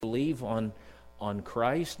believe on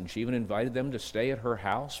Christ, and she even invited them to stay at her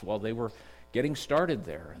house while they were getting started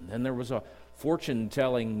there. And then there was a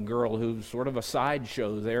fortune-telling girl who's sort of a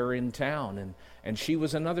sideshow there in town, and she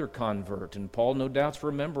was another convert, and Paul no doubt's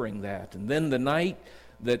remembering that. And then the night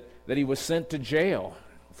that he was sent to jail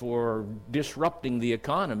for disrupting the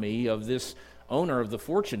economy of this owner of the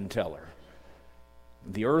fortune teller,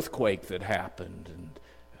 the earthquake that happened,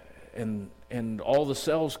 and all the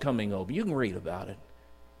cells coming open. You can read about it.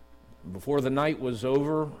 Before the night was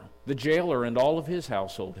over, the jailer and all of his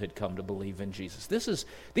household had come to believe in Jesus.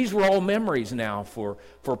 These were all memories now for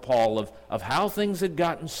Paul of how things had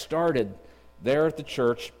gotten started there at the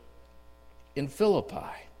church in Philippi.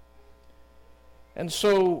 And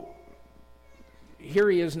so here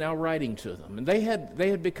he is now writing to them. And they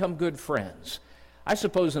had become good friends. I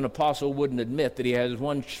suppose an apostle wouldn't admit that he has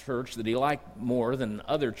one church that he liked more than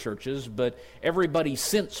other churches, but everybody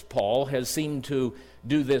since Paul has seemed to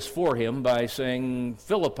do this for him by saying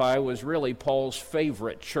Philippi was really Paul's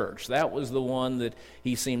favorite church. That was the one that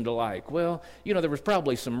he seemed to like. Well, there was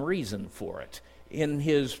probably some reason for it. In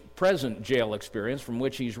his present jail experience from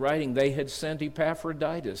which he's writing, they had sent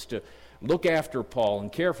Epaphroditus to look after Paul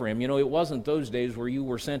and care for him. It wasn't those days where you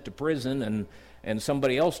were sent to prison and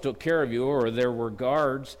somebody else took care of you, or there were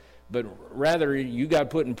guards, but rather you got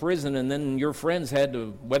put in prison, and then your friends had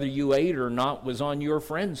to, whether you ate or not was on your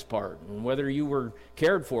friend's part, and whether you were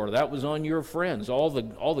cared for, that was on your friends. All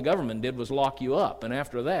the government did was lock you up, and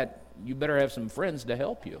after that, you better have some friends to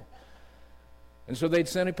help you. And so they'd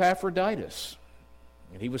sent Epaphroditus,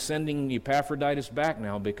 and he was sending Epaphroditus back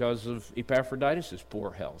now because of Epaphroditus'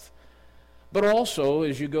 poor health. But also,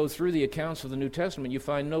 as you go through the accounts of the New Testament, you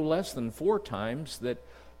find no less than 4 times that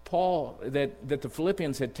the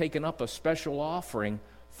Philippians had taken up a special offering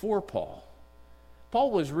for Paul.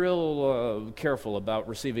 Paul was real careful about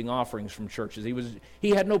receiving offerings from churches. He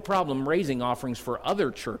had no problem raising offerings for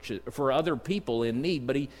other churches, for other people in need,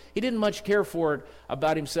 but he didn't much care for it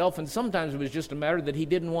about himself, and sometimes it was just a matter that he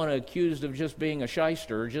didn't want to be accused of just being a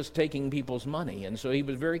shyster, just taking people's money, and so he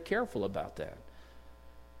was very careful about that.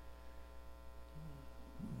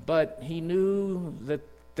 But he knew that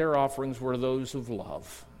their offerings were those of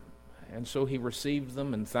love. And so he received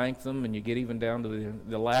them and thanked them, and you get even down to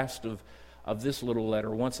the last of this little letter.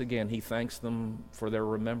 Once again, he thanks them for their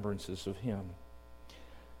remembrances of him.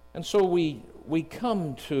 And so we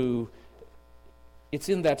come to, it's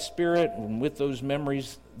in that spirit and with those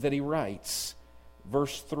memories that he writes.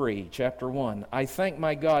 Verse 3, chapter 1, I thank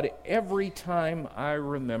my God every time I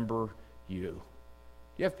remember you.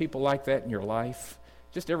 Do you have people like that in your life?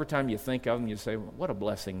 Just every time you think of them, you say, what a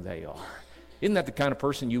blessing they are. Isn't that the kind of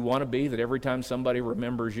person you want to be, that every time somebody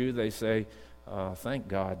remembers you, they say, thank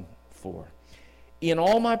God for? In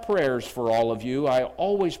all my prayers for all of you, I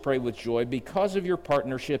always pray with joy because of your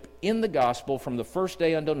partnership in the gospel from the first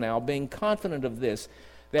day until now, being confident of this,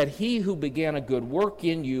 that he who began a good work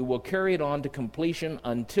in you will carry it on to completion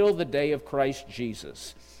until the day of Christ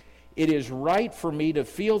Jesus. It is right for me to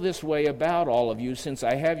feel this way about all of you since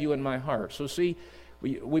I have you in my heart. So see,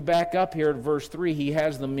 we back up here at verse 3. He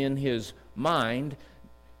has them in his mind.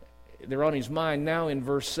 They're on his mind. Now in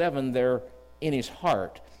verse 7, they're in his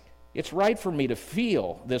heart. It's right for me to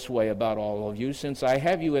feel this way about all of you, since I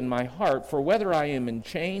have you in my heart. For whether I am in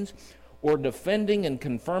chains or defending and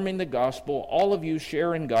confirming the gospel, all of you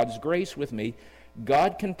share in God's grace with me.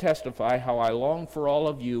 God can testify how I long for all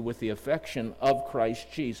of you with the affection of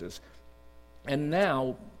Christ Jesus. And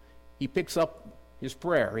now he picks up his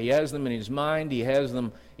prayer. He has them in his mind, he has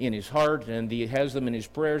them in his heart, and he has them in his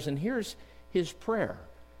prayers. And here's his prayer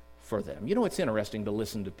for them. It's interesting to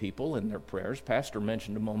listen to people in their prayers. Pastor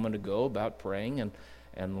mentioned a moment ago about praying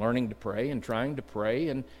and learning to pray and trying to pray.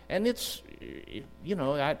 And it's,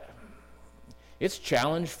 it's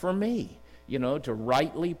challenge for me, to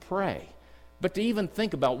rightly pray. But to even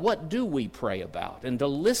think about what do we pray about, and to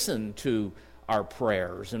listen to our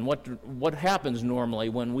prayers and what happens normally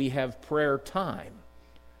when we have prayer time.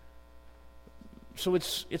 So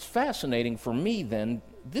it's fascinating for me then.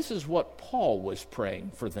 This is what Paul was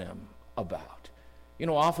praying for them about.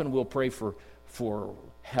 Often we'll pray for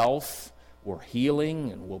health or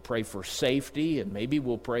healing, and we'll pray for safety, and maybe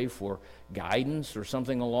we'll pray for guidance or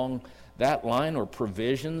something along that line, or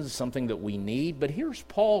provisions, something that we need. But here's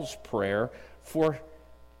Paul's prayer for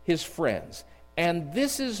his friends. And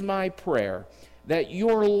this is my prayer, that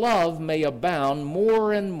your love may abound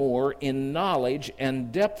more and more in knowledge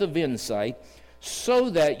and depth of insight, so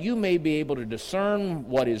that you may be able to discern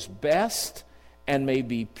what is best, and may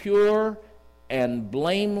be pure and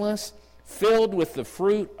blameless, filled with the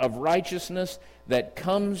fruit of righteousness that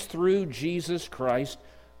comes through Jesus Christ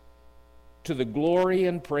to the glory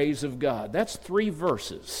and praise of God. That's 3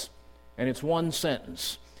 verses, and it's one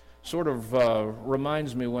sentence. Sort of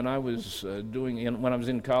reminds me when I was when I was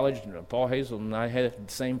in college. Paul Hazel and I had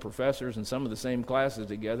the same professors and some of the same classes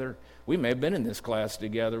together. We may have been in this class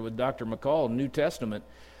together with Dr. McCall, New Testament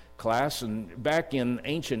class. And back in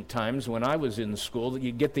ancient times when I was in school,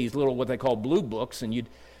 you'd get these little what they call blue books, and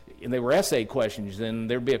they were essay questions. Then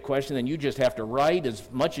there'd be a question, and you just have to write as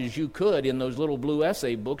much as you could in those little blue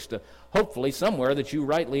essay books to hopefully somewhere that you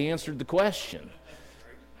rightly answered the question.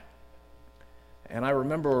 And I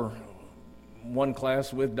remember one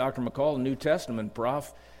class with Dr. McCall, New Testament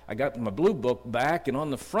prof. I got my blue book back, and on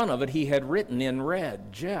the front of it he had written in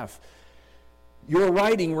red, "Geoff, your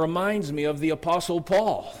writing reminds me of the Apostle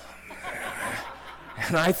Paul."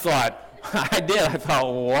 And I thought,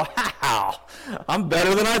 wow, I'm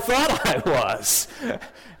better than I thought I was.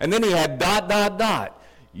 And then he had ...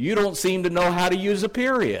 You don't seem to know how to use a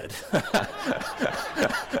period.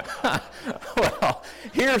 Well,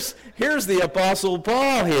 here's the Apostle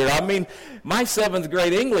Paul here. I mean, my 7th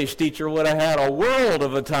grade English teacher would have had a world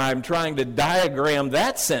of a time trying to diagram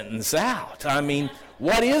that sentence out. I mean,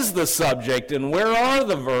 what is the subject, and where are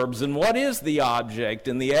the verbs, and what is the object,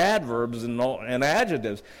 and the adverbs and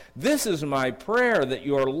adjectives? This is my prayer, that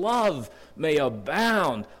your love may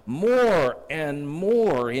abound more and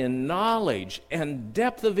more in knowledge and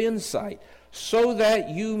depth of insight, so that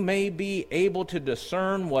you may be able to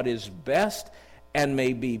discern what is best and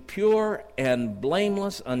may be pure and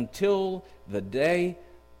blameless until the day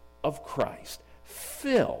of Christ,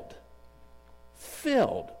 filled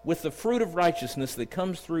with the fruit of righteousness that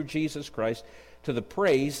comes through Jesus Christ, to the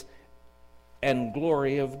praise and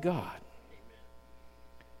glory of God.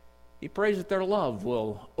 He prays that their love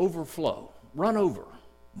will overflow, run over,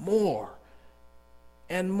 more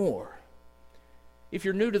and more. If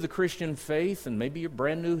you're new to the Christian faith, and maybe you're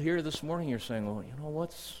brand new here this morning, you're saying, well,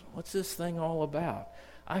 what's this thing all about?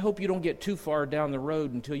 I hope you don't get too far down the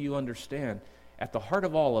road until you understand, at the heart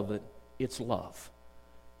of all of it, it's love.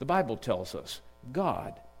 The Bible tells us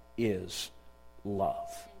God is love.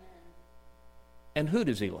 Amen. And who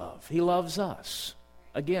does he love? He loves us.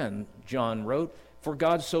 Again, John wrote, "For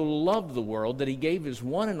God so loved the world that he gave his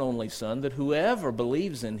one and only Son, that whoever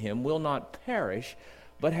believes in him will not perish,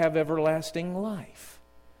 but have everlasting life."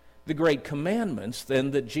 The great commandments, then,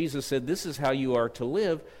 that Jesus said, this is how you are to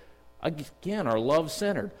live, again, are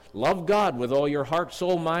love-centered. Love God with all your heart,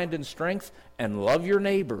 soul, mind, and strength, and love your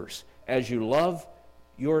neighbors as you love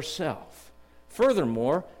yourself.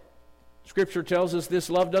 Furthermore, Scripture tells us this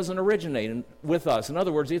love doesn't originate with us. In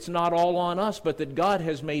other words, it's not all on us, but that God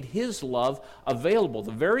has made his love available.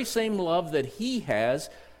 The very same love that he has,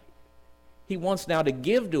 he wants now to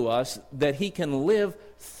give to us, that he can live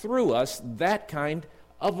through us that kind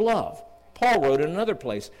of love. Paul wrote in another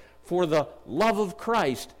place, "For the love of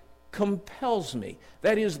Christ compels me."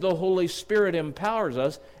 That is, the Holy Spirit empowers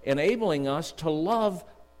us, enabling us to love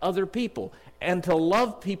other people, and to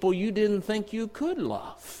love people you didn't think you could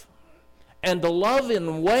love, and to love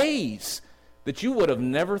in ways that you would have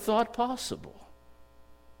never thought possible.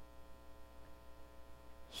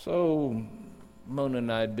 So Mona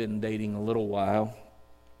and I had been dating a little while,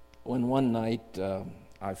 when one night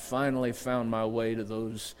I finally found my way to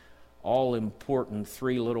those all-important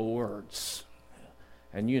 3 little words.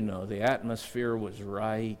 And the atmosphere was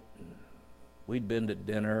right. We'd been to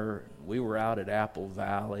dinner. We were out at Apple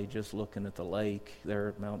Valley just looking at the lake there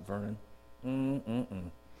at Mount Vernon.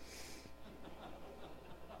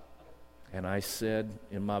 And I said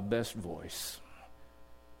in my best voice,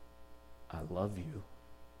 "I love you."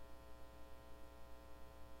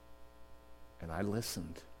 And I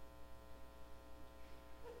listened.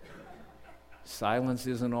 Silence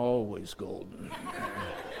isn't always golden.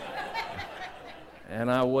 And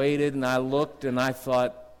I waited and I looked and I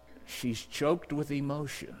thought, she's choked with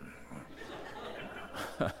emotion.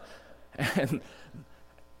 and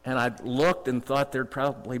I looked and thought there'd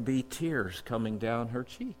probably be tears coming down her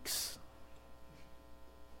cheeks.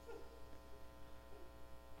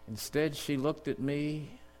 Instead, she looked at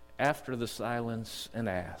me after the silence and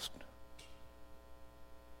asked,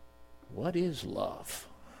 "What is love?"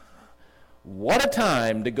 What a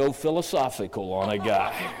time to go philosophical on a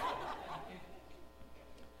guy.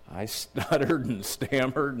 I stuttered and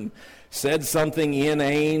stammered and said something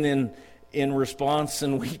inane in response,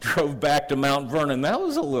 and we drove back to Mount Vernon. That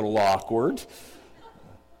was a little awkward.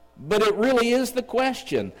 But it really is the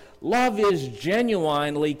question. Love is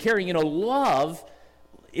genuinely caring. Love,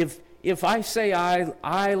 if I say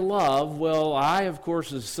I love, well, I, of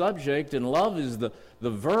course, is subject, and love is the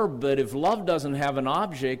verb, but if love doesn't have an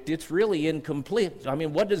object, it's really incomplete. I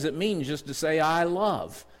mean, what does it mean just to say I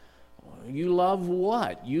love? You love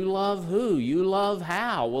what? You love who? You love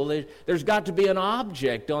how? Well, there's got to be an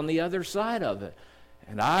object on the other side of it.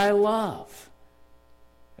 And I love.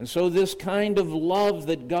 And so this kind of love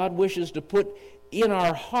that God wishes to put in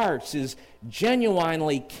our hearts is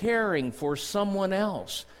genuinely caring for someone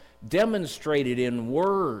else, demonstrated in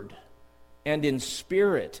word and in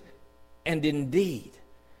spirit and in deed.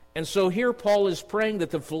 And so here Paul is praying that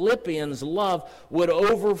the Philippians' love would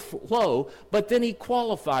overflow, but then he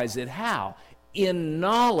qualifies it. How? In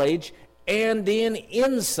knowledge and in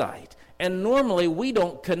insight. And normally we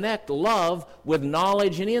don't connect love with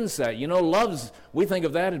knowledge and insight. You know, we think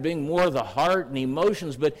of that as being more the heart and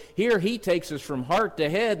emotions, but here he takes us from heart to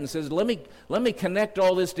head and says, let me connect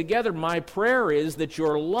all this together. My prayer is that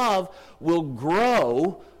your love will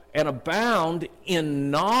grow and abound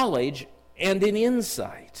in knowledge and in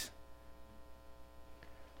insight.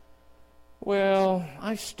 Well,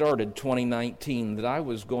 I started 2019 that I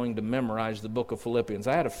was going to memorize the book of Philippians.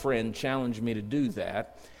 I had a friend challenge me to do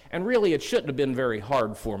that, and really it shouldn't have been very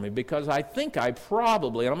hard for me because I think I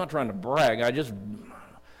probably, and I'm not trying to brag,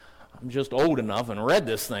 I'm just old enough and read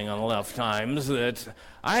this thing enough times that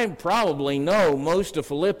I probably know most of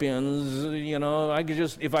Philippians. You know, I could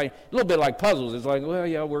just, a little bit like puzzles, it's like, well,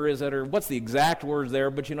 yeah, where is it, or what's the exact words there,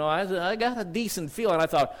 but you know, I got a decent feeling. I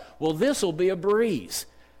thought, well, this will be a breeze.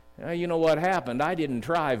 You know what happened? I didn't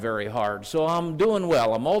try very hard, so I'm doing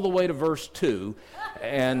well. I'm all the way to verse 2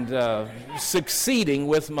 and succeeding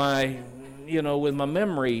with my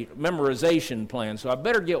memorization plan, so I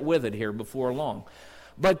better get with it here before long.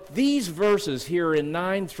 But these verses here in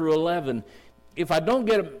 9 through 11, if I don't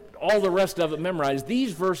get all the rest of it memorized,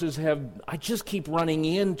 these verses I just keep running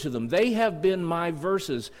into them. They have been my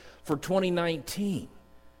verses for 2019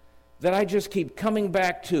 that I just keep coming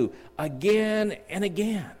back to again and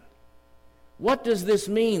again. What does this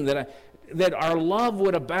mean? That our love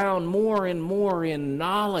would abound more and more in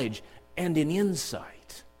knowledge and in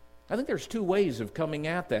insight. I think there's two ways of coming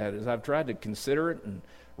at that as I've tried to consider it and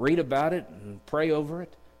read about it and pray over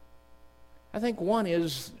it. I think one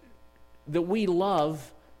is that we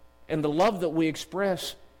love, and the love that we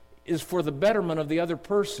express is for the betterment of the other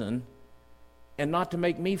person and not to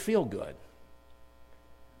make me feel good.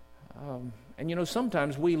 And you know,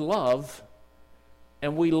 sometimes we love,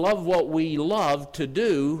 and we love what we love to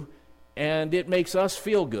do, and it makes us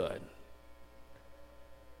feel good.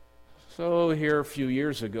 So here a few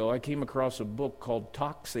years ago, I came across a book called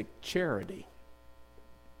Toxic Charity.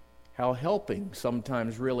 How helping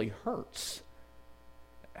sometimes really hurts.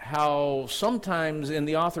 How sometimes, and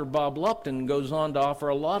the author Bob Lupton goes on to offer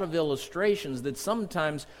a lot of illustrations that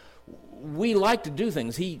sometimes we like to do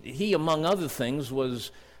things. He among other things, was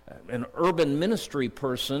an urban ministry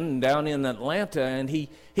person down in Atlanta, and he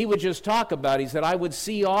would just talk about, he said, I would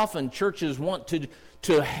see often churches want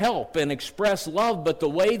to help and express love, but the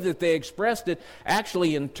way that they expressed it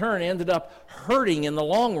actually in turn ended up hurting in the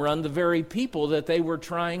long run the very people that they were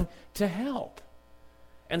trying to help.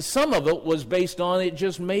 And some of it was based on it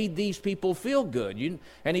just made these people feel good.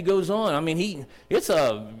 And he goes on. I mean,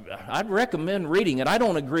 I'd recommend reading it. I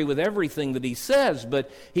don't agree with everything that he says, but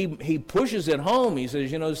he pushes it home. He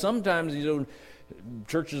says, you know, sometimes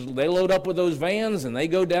churches, they load up with those vans and they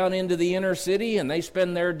go down into the inner city and they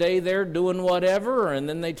spend their day there doing whatever, and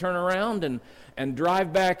then they turn around and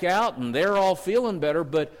drive back out and they're all feeling better.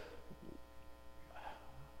 But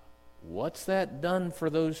what's that done for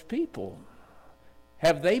those people?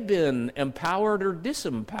 Have they been empowered or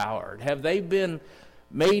disempowered? Have they been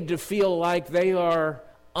made to feel like they are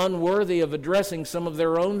unworthy of addressing some of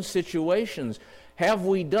their own situations? Have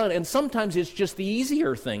we done? And sometimes it's just the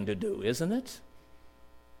easier thing to do, isn't it?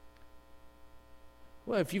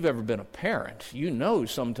 Well, if you've ever been a parent, you know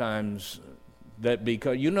sometimes that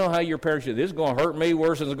because you know how your parents say, this is going to hurt me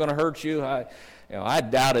worse than it's going to hurt you. I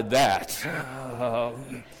doubted that.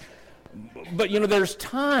 But, you know, there's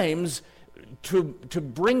times to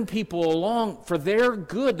bring people along for their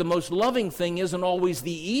good. The most loving thing isn't always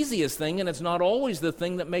the easiest thing, and it's not always the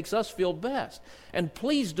thing that makes us feel best. And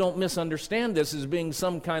please don't misunderstand this as being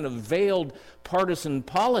some kind of veiled partisan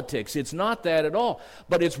politics. It's not that at all.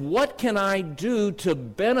 But it's what can I do to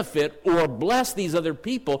benefit or bless these other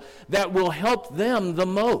people that will help them the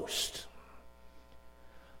most.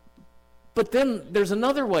 But then there's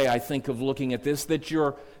another way, I think, of looking at this, that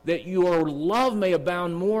your love may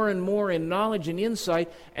abound more and more in knowledge and insight,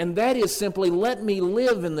 and that is simply let me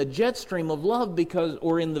live in the jet stream of love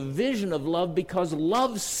or in the vision of love, because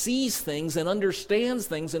love sees things and understands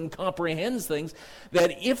things and comprehends things,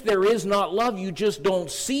 that if there is not love, you just don't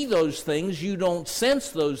see those things, you don't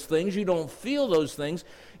sense those things, you don't feel those things,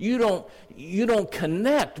 you don't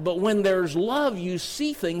connect. But when there's love, you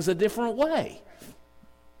see things a different way.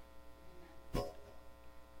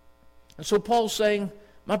 And so Paul's saying,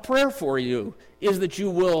 my prayer for you is that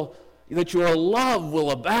your love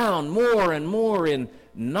will abound more and more in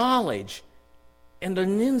knowledge and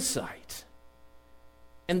in insight.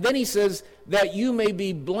 And then he says that you may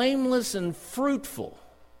be blameless and fruitful.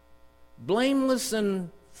 Blameless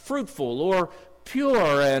and fruitful, or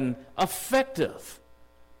pure and effective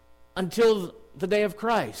until the day of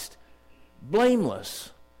Christ.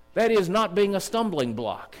 Blameless. That is not being a stumbling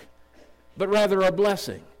block, but rather a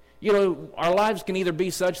blessing. You know, our lives can either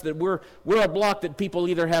be such that we're a block that people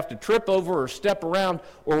either have to trip over or step around,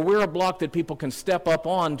 or we're a block that people can step up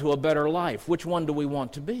on to a better life. Which one do we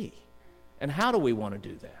want to be? And how do we want to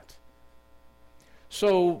do that?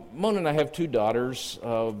 So Mona and I have two daughters.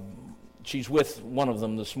 She's with one of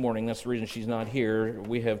them this morning. That's the reason she's not here.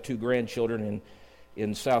 We have two grandchildren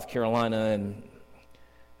in South Carolina, and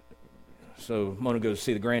so Mona goes to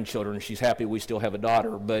see the grandchildren, and she's happy we still have a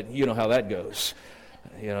daughter, but you know how that goes.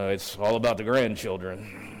 You know, it's all about the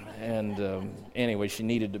grandchildren. And anyway, she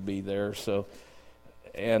needed to be there, so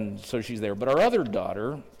she's there. But our other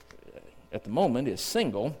daughter, at the moment, is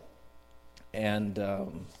single and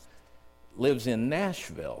lives in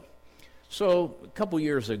Nashville. So a couple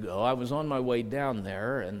years ago, I was on my way down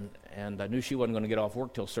there, and I knew she wasn't going to get off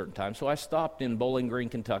work till a certain time, so I stopped in Bowling Green,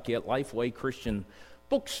 Kentucky at Lifeway Christian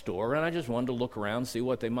Bookstore, and I just wanted to look around, see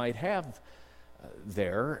what they might have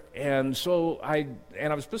there. And so I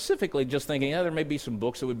was specifically just thinking, there may be some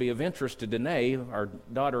books that would be of interest to Danae, our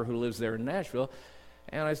daughter who lives there in Nashville.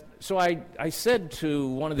 And I said to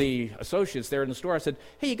one of the associates there in the store, I said,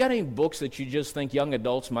 hey, you got any books that you just think young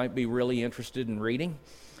adults might be really interested in reading?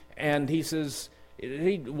 And he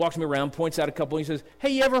walks me around, points out a couple, and he says, hey,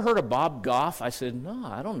 you ever heard of Bob Goff? I said, no,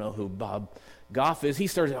 I don't know who Bob Goff is. He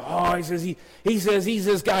starts, he says he's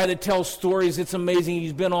this guy that tells stories. It's amazing.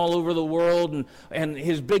 He's been all over the world, and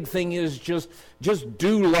his big thing is just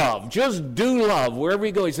do love. Just do love wherever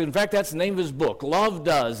you go. He said, in fact, that's the name of his book, Love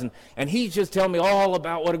Does. And he's just telling me all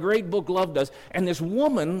about what a great book Love Does. And this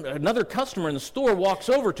woman, another customer in the store, walks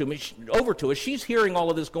over to us. She's hearing all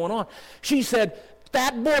of this going on. She said,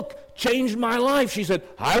 that book changed my life. She said,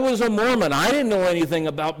 I was a Mormon. I didn't know anything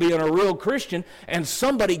about being a real Christian, and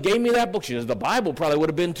somebody gave me that book. She says, the Bible probably would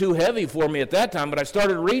have been too heavy for me at that time, but I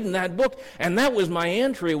started reading that book, and that was my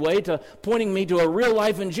entryway to pointing me to a real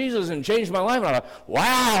life in Jesus and changed my life. And I thought,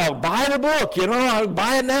 wow, buy the book. I'll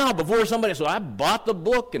buy it now before somebody. So I bought the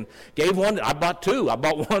book and gave one. I bought two. I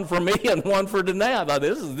bought one for me and one for Danae. I thought,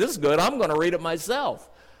 this is good. I'm going to read it myself.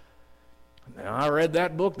 Now, I read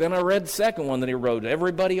that book, then I read the second one that he wrote,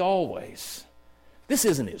 Everybody Always. This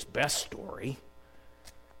isn't his best story,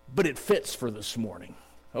 but it fits for this morning,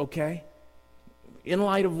 okay? In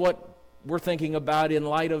light of what we're thinking about, in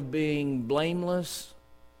light of being blameless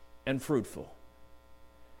and fruitful.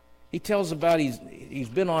 He tells about he's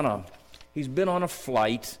been on a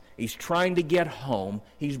flight. He's trying to get home.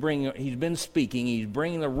 He's been speaking. He's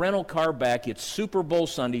bringing the rental car back. It's Super Bowl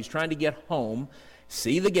Sunday. He's trying to get home,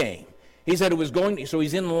 see the game. He said so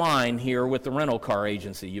he's in line here with the rental car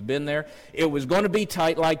agency. You've been there? It was going to be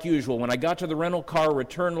tight like usual. When I got to the rental car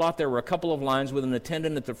return lot, there were a couple of lines with an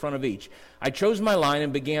attendant at the front of each. I chose my line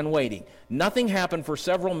and began waiting. Nothing happened for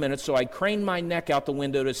several minutes, so I craned my neck out the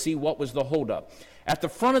window to see what was the holdup. At the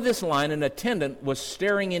front of this line, an attendant was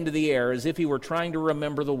staring into the air as if he were trying to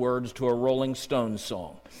remember the words to a Rolling Stones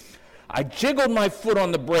song. I jiggled my foot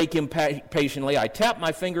on the brake impatiently. I tapped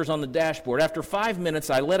my fingers on the dashboard. After 5 minutes,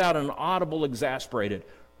 I let out an audible, exasperated,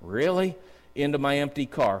 "Really?" into my empty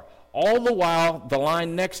car. All the while, the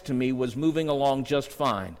line next to me was moving along just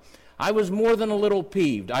fine. I was more than a little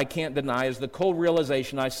peeved, I can't deny, as the cold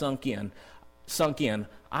realization I sunk in.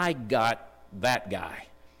 I got that guy.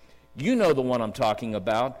 You know the one I'm talking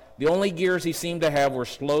about. The only gears he seemed to have were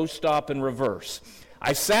slow stop and reverse.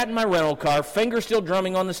 I sat in my rental car, fingers still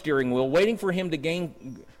drumming on the steering wheel, waiting for him to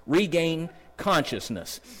regain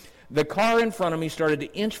consciousness. The car in front of me started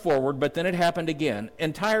to inch forward, but then it happened again.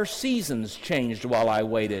 Entire seasons changed while I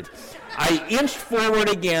waited. I inched forward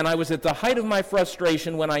again. I was at the height of my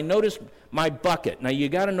frustration when I noticed my bucket. Now, you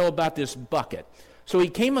got to know about this bucket. So he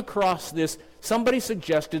came across this. Somebody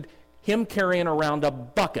suggested, him carrying around a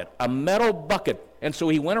bucket, a metal bucket. And so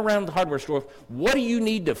he went around the hardware store. What do you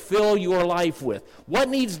need to fill your life with? What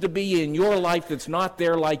needs to be in your life that's not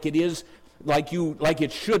there like it is, like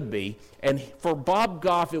it should be? And for Bob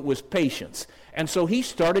Goff, it was patience. And so he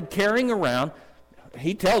started carrying around.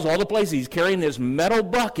 He tells all the places he's carrying this metal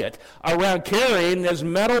bucket around,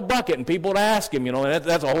 and people would ask him, and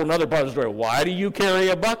that's a whole other part of the story. Why do you carry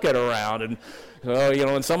a bucket around? And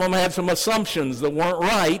and some of them had some assumptions that weren't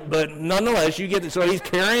right, but nonetheless, you get it. So he's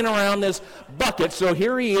carrying around this bucket. So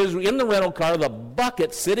here he is in the rental car, the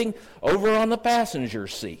bucket sitting over on the passenger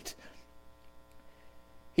seat.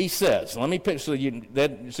 He says, let me pick so you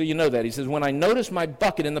know that. He says, when I noticed my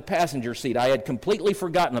bucket in the passenger seat, I had completely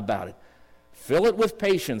forgotten about it. Fill it with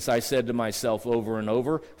patience, I said to myself over and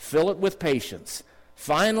over. Fill it with patience.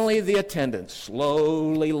 Finally, the attendant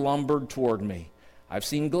slowly lumbered toward me. I've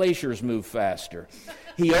seen glaciers move faster.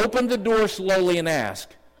 He opened the door slowly and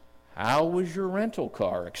asked, how was your rental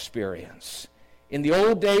car experience? In the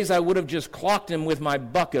old days, I would have just clocked him with my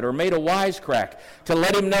bucket or made a wisecrack to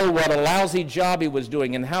let him know what a lousy job he was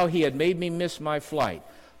doing and how he had made me miss my flight.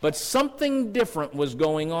 But something different was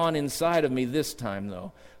going on inside of me this time,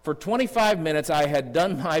 though. For 25 minutes, I had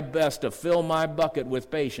done my best to fill my bucket with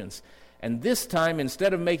patience. And this time,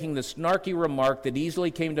 instead of making the snarky remark that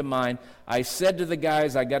easily came to mind, I said to the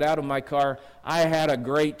guys I got out of my car, I had a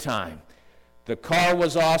great time. The car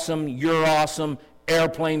was awesome, you're awesome,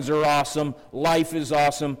 airplanes are awesome, life is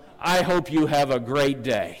awesome. I hope you have a great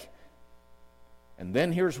day. And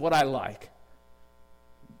then here's what I like.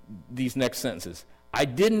 These next sentences. I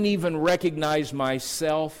didn't even recognize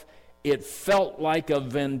myself. It felt like a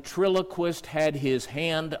ventriloquist had his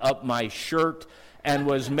hand up my shirt and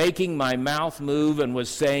was making my mouth move and was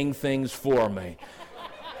saying things for me.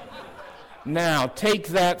 Now, take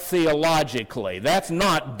that theologically. That's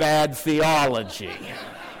not bad theology.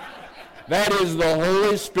 That is the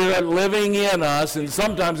Holy Spirit living in us, and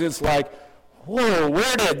sometimes it's like, whoa,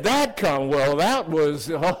 where did that come? Well, that was,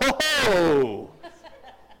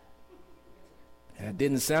 It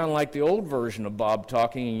didn't sound like the old version of Bob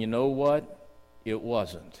talking, and you know what? It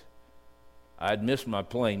wasn't. I'd missed my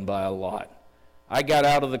plane by a lot. I got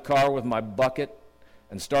out of the car with my bucket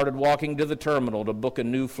and started walking to the terminal to book a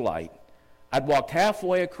new flight. I'd walked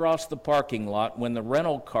halfway across the parking lot when the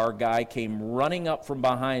rental car guy came running up from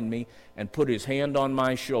behind me and put his hand on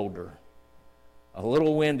my shoulder. A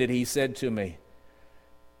little winded, he said to me,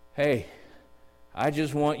 "Hey, I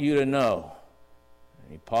just want you to know."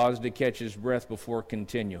 He paused to catch his breath before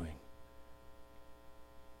continuing.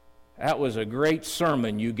 "That was a great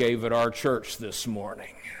sermon you gave at our church this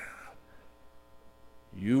morning."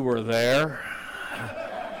 You were there?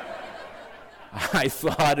 I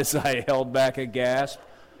thought as I held back a gasp.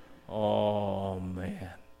 Oh, man.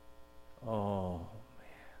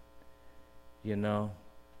 You know,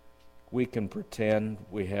 we can pretend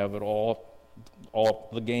we have it all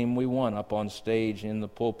the game we want up on stage, in the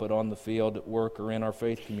pulpit, on the field, at work, or in our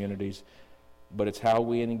faith communities. But it's how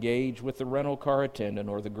we engage with the rental car attendant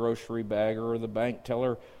or the grocery bagger or the bank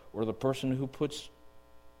teller or the person who puts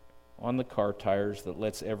on the car tires that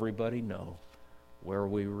lets everybody know where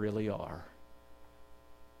we really are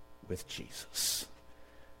with Jesus.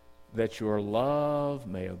 That your love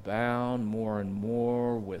may abound more and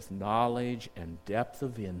more with knowledge and depth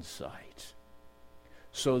of insight,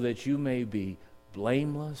 so that you may be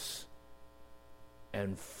blameless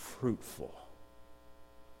and fruitful.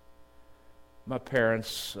 My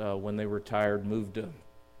parents, when they retired, moved to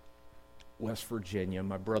West Virginia.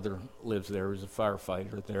 My brother lives there. He's a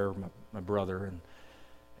firefighter there, my brother.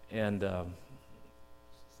 And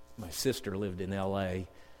my sister lived in L.A.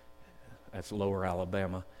 That's lower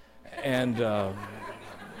Alabama. And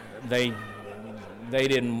they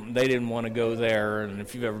didn't want to go there, and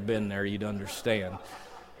if you've ever been there, you'd understand.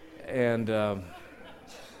 And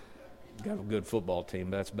got a good football team,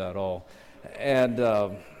 but that's about all. And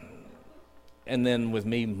then with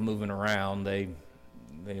me moving around, they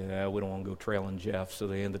we don't want to go trailing Geoff, so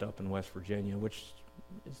they ended up in West Virginia, which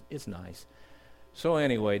is nice. So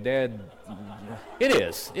anyway, Dad, it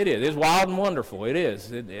is. It's wild and wonderful. It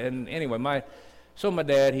is. And anyway, my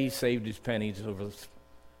dad, he saved his pennies over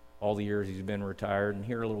all the years he's been retired. And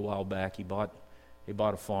here a little while back, he bought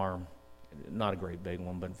a farm, not a great big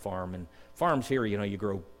one, but a farm. And farms here, you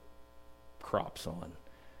grow crops on.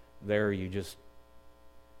 There, you just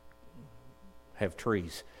have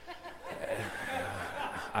trees.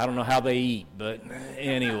 I don't know how they eat, but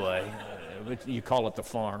anyway, you call it the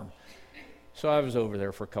farm. So I was over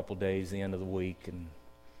there for a couple days, the end of the week,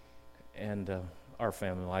 and our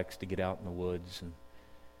family likes to get out in the woods,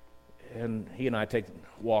 and he and I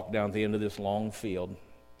walk down at the end of this long field,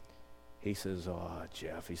 He says, "Oh,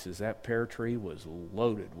 Geoff," he says, "that pear tree was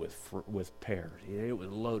loaded with pears. It was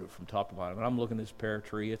loaded from top to bottom." And I'm looking at this pear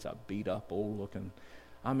tree. It's a beat-up, old-looking,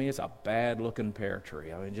 it's a bad-looking pear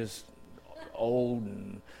tree. Just old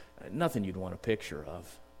and nothing you'd want a picture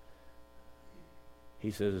of.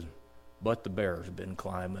 He says, "But the bears have been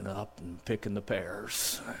climbing up and picking the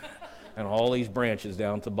pears." And all these branches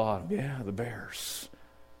down at the bottom. Yeah, the bears.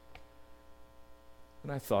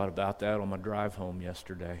 And I thought about that on my drive home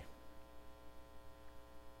yesterday.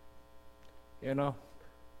 You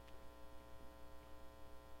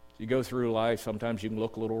go through life, sometimes you can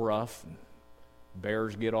look a little rough, and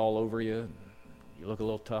bears get all over you, and you look a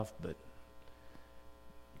little tough, but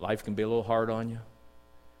life can be a little hard on you.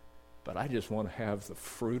 But I just want to have the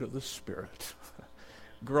fruit of the Spirit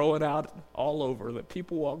growing out all over, that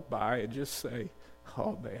people walk by and just say,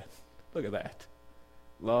 "Oh man, look at that.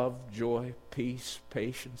 Love, joy, peace,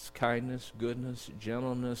 patience, kindness, goodness,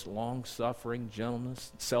 gentleness, long-suffering,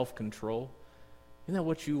 gentleness, self-control." Isn't that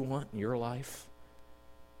what you want in your life?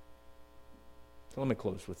 So let me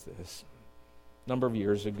close with this. A number of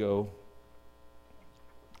years ago,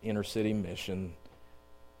 inner city mission,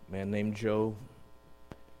 a man named Joe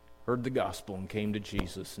heard the gospel and came to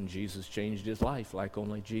Jesus, and Jesus changed his life like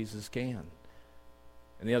only Jesus can.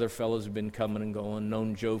 And the other fellows had been coming and going,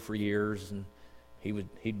 known Joe for years, and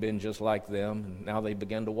he'd been just like them, and now they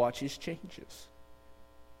began to watch his changes.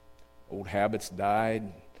 Old habits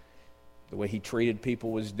died. The way he treated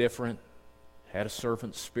people was different. Had a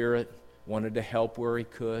servant spirit, wanted to help where he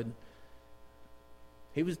could.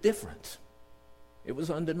 He was different. It was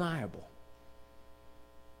undeniable.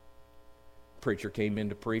 Preacher came in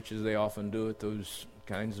to preach, as they often do at those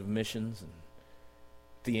kinds of missions, and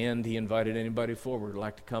at the end he invited anybody forward who'd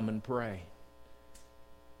like to come and pray.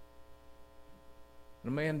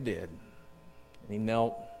 And the man did. And he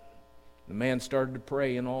knelt. The man started to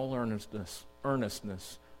pray in all earnestness.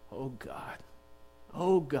 "Oh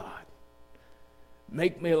God,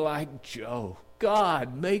 make me like Joe.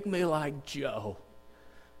 God, make me like Joe."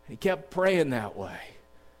 And he kept praying that way.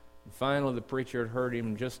 And finally, the preacher had heard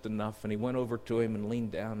him just enough, and he went over to him and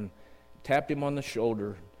leaned down and tapped him on the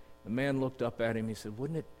shoulder. The man looked up at him. He said,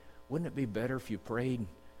 Wouldn't it be better if you prayed,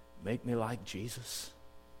 "Make me like Jesus"?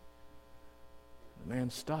 The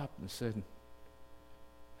man stopped and said,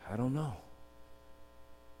 "I don't know.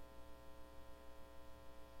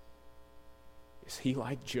 Is he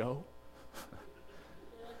like Joe?"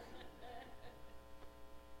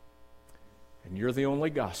 And you're the only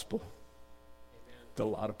gospel that a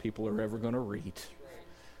lot of people are ever going to read.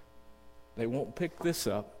 They won't pick this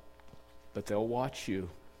up, but they'll watch you.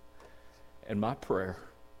 And my prayer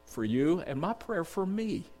for you, and my prayer for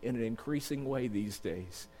me in an increasing way these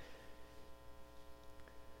days,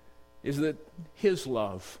 is that his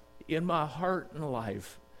love in my heart and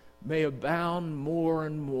life may abound more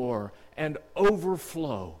and more and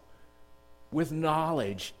overflow with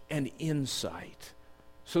knowledge and insight,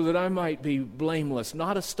 so that I might be blameless,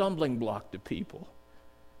 not a stumbling block to people,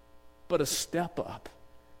 but a step up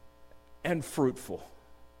and fruitful.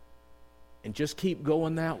 And just keep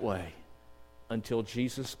going that way until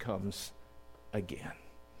Jesus comes again.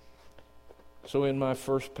 So in my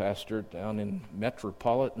first pastorate down in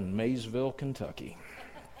metropolitan Maysville, Kentucky,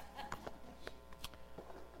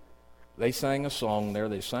 they sang a song there.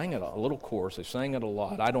 They sang it, a little chorus. They sang it a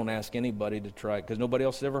lot. I don't ask anybody to try it because nobody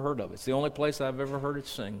else has ever heard of it. It's the only place I've ever heard it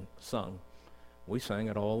sung. We sang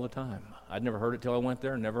it all the time. I'd never heard it till I went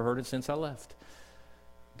there, and never heard it since I left.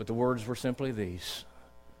 But the words were simply these: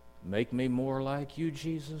 "Make me more like you,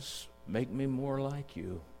 Jesus. Make me more like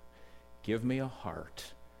you. Give me a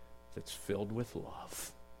heart that's filled with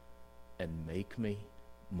love, and make me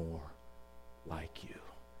more like you."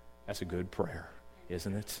 That's a good prayer,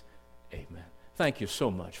 isn't it? Amen. Thank you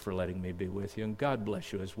so much for letting me be with you, and God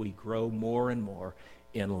bless you as we grow more and more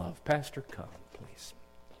in love. Pastor, come, please.